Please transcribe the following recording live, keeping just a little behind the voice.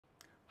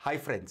Hi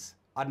friends,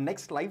 our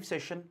next live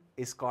session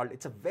is called,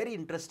 it's a very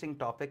interesting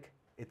topic.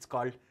 It's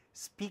called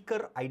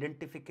speaker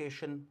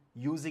identification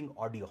using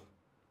audio,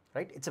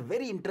 right? It's a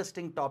very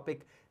interesting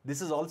topic.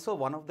 This is also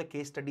one of the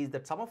case studies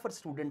that some of our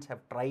students have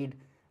tried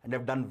and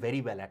have done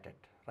very well at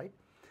it, right?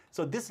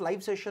 So this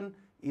live session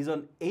is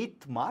on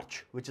 8th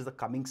March, which is the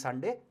coming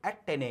Sunday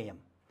at 10 a.m.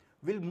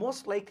 We'll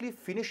most likely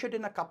finish it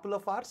in a couple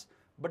of hours,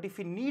 but if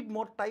we need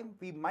more time,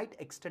 we might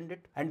extend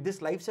it. And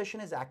this live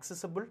session is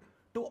accessible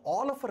to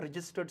all of our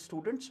registered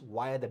students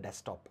via the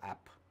desktop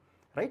app,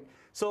 right?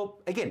 So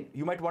again,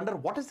 you might wonder,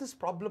 what is this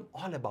problem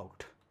all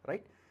about,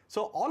 right?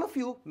 So all of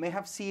you may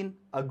have seen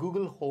a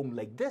Google Home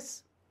like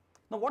this.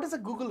 Now, what is a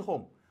Google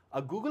Home?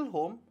 A Google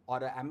Home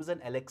or an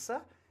Amazon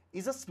Alexa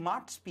is a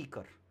smart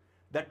speaker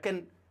that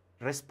can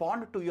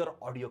respond to your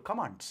audio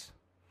commands.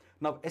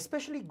 Now,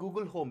 especially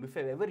Google Home, if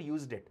you've ever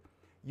used it,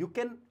 you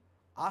can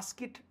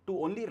ask it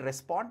to only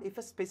respond if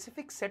a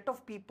specific set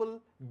of people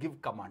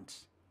give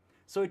commands.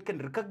 So it can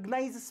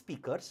recognize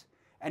speakers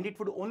and it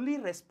would only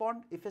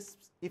respond if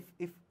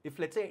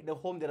let's say in the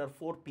home there are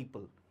 4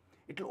 people.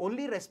 It will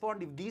only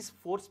respond if these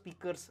 4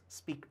 speakers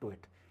speak to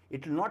it.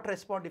 It will not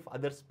respond if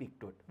others speak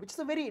to it, which is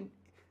a very,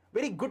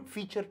 very good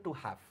feature to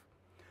have.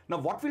 Now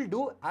what we'll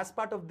do as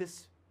part of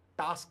this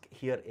task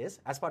here is,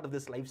 as part of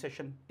this live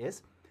session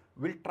is,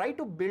 we'll try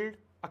to build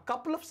a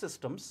couple of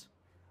systems,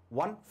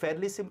 one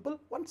fairly simple,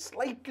 one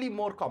slightly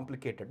more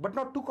complicated, but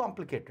not too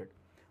complicated,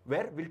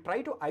 where we'll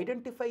try to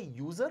identify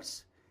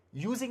users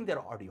using their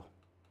audio,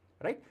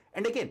 right?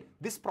 And again,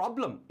 this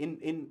problem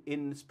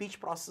in speech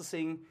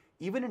processing,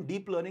 even in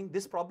deep learning,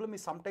 this problem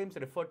is sometimes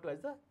referred to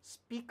as the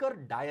speaker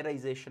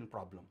diarization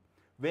problem,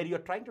 where you're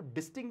trying to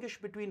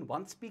distinguish between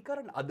one speaker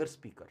and other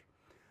speaker.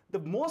 The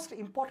most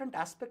important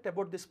aspect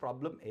about this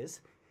problem is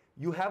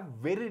you have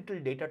very little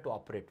data to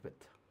operate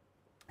with.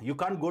 You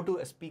can't go to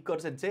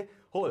speakers and say,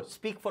 oh,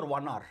 speak for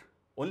 1 hour.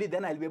 Only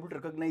then I'll be able to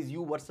recognize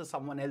you versus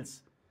someone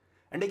else.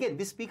 And again,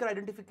 this speaker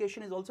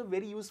identification is also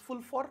very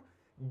useful for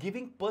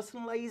giving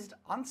personalized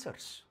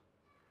answers,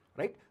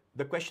 right?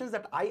 The questions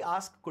that I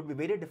ask could be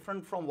very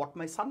different from what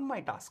my son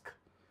might ask,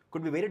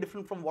 could be very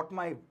different from what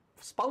my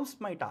spouse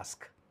might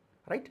ask,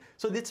 right?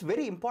 So it's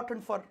very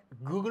important for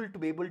Google to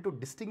be able to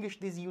distinguish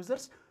these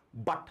users.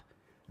 But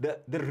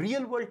the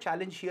real world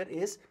challenge here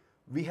is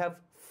we have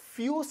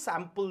few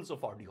samples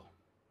of audio.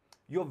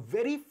 You have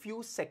very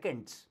few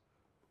seconds,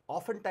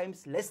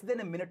 oftentimes less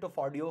than a minute of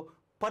audio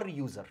per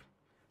user.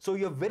 So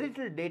you have very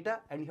little data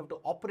and you have to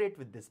operate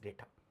with this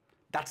data.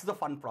 That's the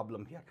fun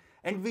problem here.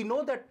 And we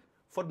know that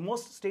for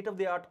most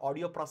state-of-the-art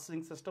audio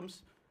processing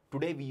systems,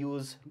 today we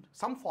use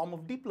some form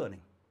of deep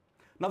learning.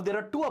 Now there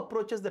are 2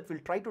 approaches that we'll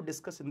try to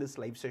discuss in this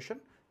live session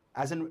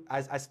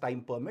as time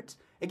permits.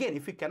 Again,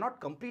 if we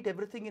cannot complete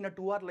everything in a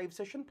 2-hour live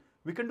session,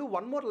 we can do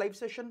one more live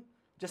session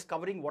just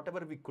covering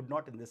whatever we could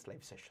not in this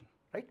live session,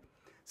 right?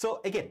 So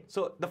again,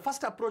 so the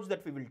first approach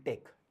that we will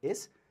take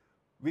is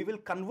we will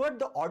convert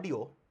the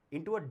audio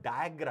into a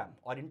diagram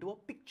or into a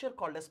picture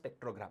called a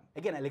spectrogram.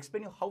 Again, I'll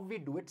explain you how we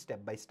do it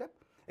step by step.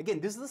 Again,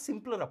 this is a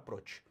simpler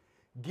approach.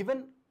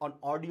 Given an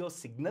audio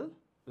signal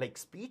like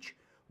speech,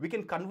 we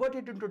can convert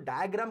it into a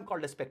diagram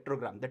called a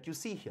spectrogram that you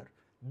see here.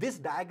 This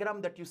diagram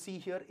that you see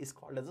here is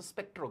called as a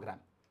spectrogram,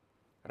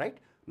 right?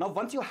 Now,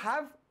 once you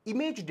have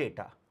image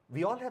data,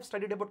 we all have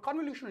studied about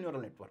convolutional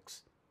neural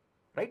networks,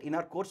 right? In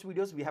our course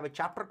videos, we have a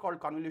chapter called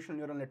convolutional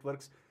neural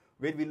networks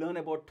where we learn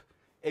about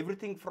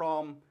everything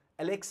from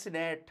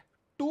AlexNet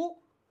to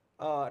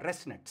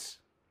ResNets.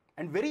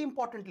 And very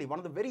importantly, one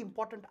of the very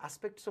important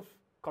aspects of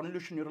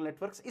convolutional neural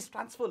networks is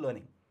transfer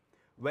learning.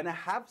 When I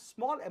have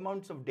small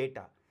amounts of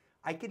data,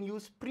 I can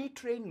use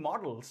pre-trained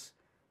models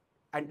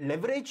and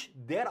leverage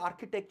their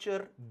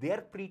architecture,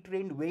 their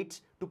pre-trained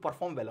weights to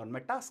perform well on my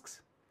tasks.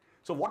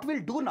 So what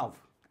we'll do now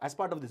as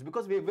part of this,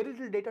 because we have very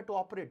little data to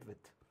operate with,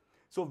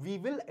 so we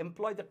will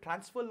employ the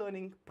transfer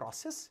learning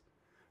process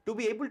to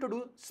be able to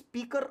do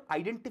speaker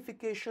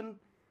identification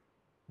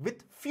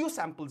with few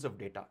samples of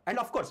data. And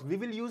of course, we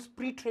will use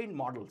pre-trained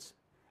models.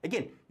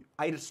 Again,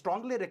 I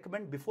strongly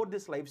recommend before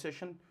this live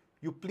session,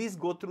 you please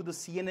go through the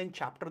CNN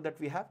chapter that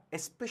we have,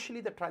 especially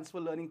the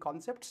transfer learning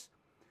concepts,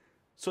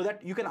 so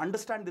that you can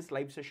understand this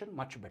live session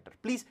much better.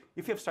 Please,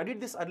 if you have studied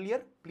this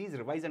earlier, please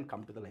revise and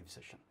come to the live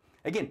session.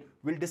 Again,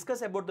 we'll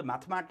discuss about the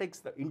mathematics,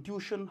 the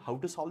intuition, how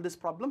to solve this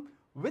problem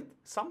with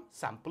some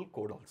sample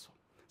code also.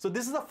 So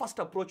this is the first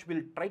approach.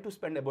 We'll try to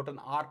spend about an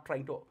hour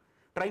trying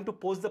to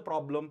pose the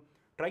problem,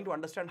 trying to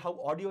understand how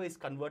audio is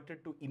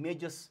converted to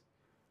images,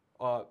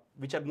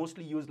 which are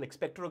mostly used like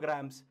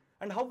spectrograms,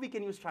 and how we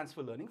can use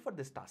transfer learning for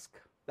this task.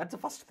 That's the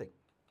first thing.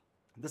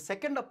 The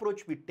second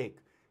approach we take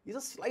is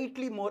a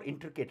slightly more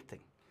intricate thing.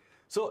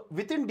 So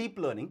within deep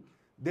learning,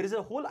 there is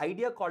a whole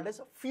idea called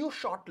as few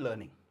shot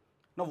learning.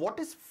 Now, what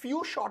is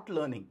few shot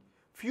learning?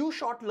 Few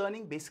shot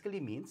learning basically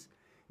means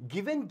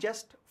given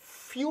just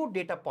few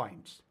data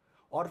points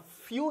or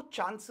few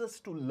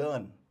chances to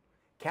learn,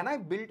 can I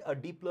build a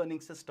deep learning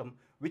system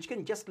which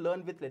can just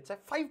learn with, let's say,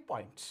 5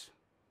 points?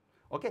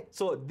 Okay,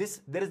 so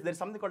there's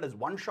something called as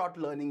one-shot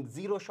learning,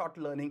 zero-shot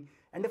learning,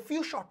 and a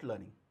few-shot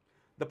learning.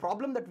 The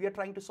problem that we are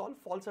trying to solve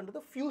falls under the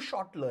few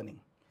shot learning,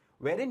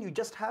 wherein you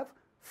just have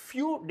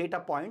few data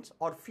points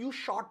or few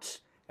shots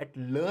at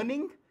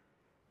learning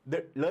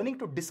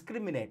to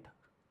discriminate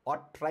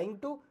or trying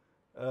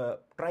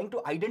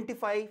to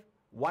identify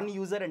one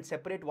user and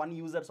separate one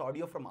user's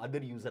audio from other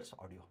user's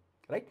audio,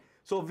 right?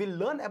 So we'll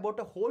learn about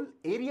a whole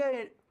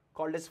area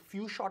called as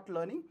few shot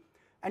learning.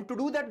 And to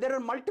do that, there are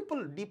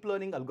multiple deep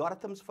learning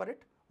algorithms for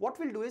it. What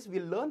we'll do is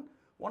we'll learn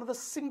one of the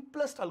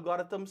simplest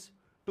algorithms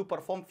to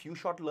perform few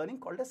shot learning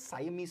called as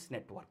Siamese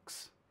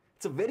networks.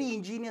 It's a very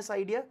ingenious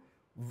idea,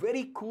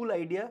 very cool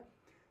idea.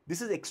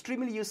 This is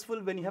extremely useful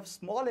when you have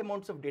small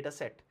amounts of data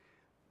set,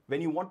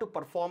 when you want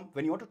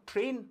to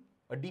train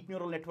a deep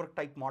neural network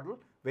type model,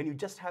 when you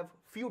just have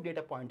few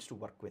data points to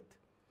work with,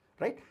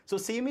 right? So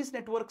Siamese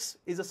networks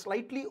is a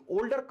slightly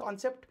older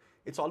concept.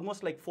 It's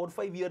almost like 4 or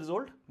 5 years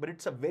old, but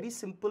it's a very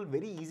simple,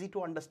 very easy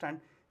to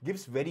understand,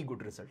 gives very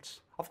good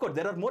results. Of course,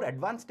 there are more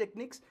advanced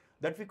techniques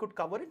that we could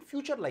cover in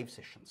future live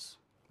sessions,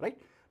 right?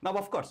 Now,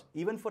 of course,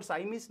 even for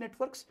Siamese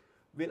networks,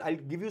 I'll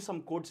give you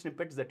some code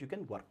snippets that you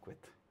can work with.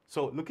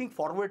 So looking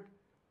forward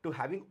to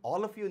having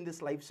all of you in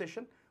this live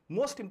session.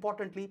 Most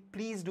importantly,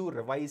 please do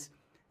revise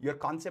your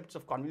concepts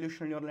of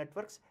convolutional neural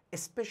networks,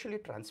 especially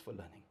transfer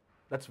learning.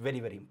 That's very,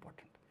 very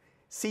important.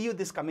 See you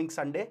this coming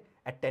Sunday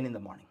at 10 in the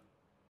morning.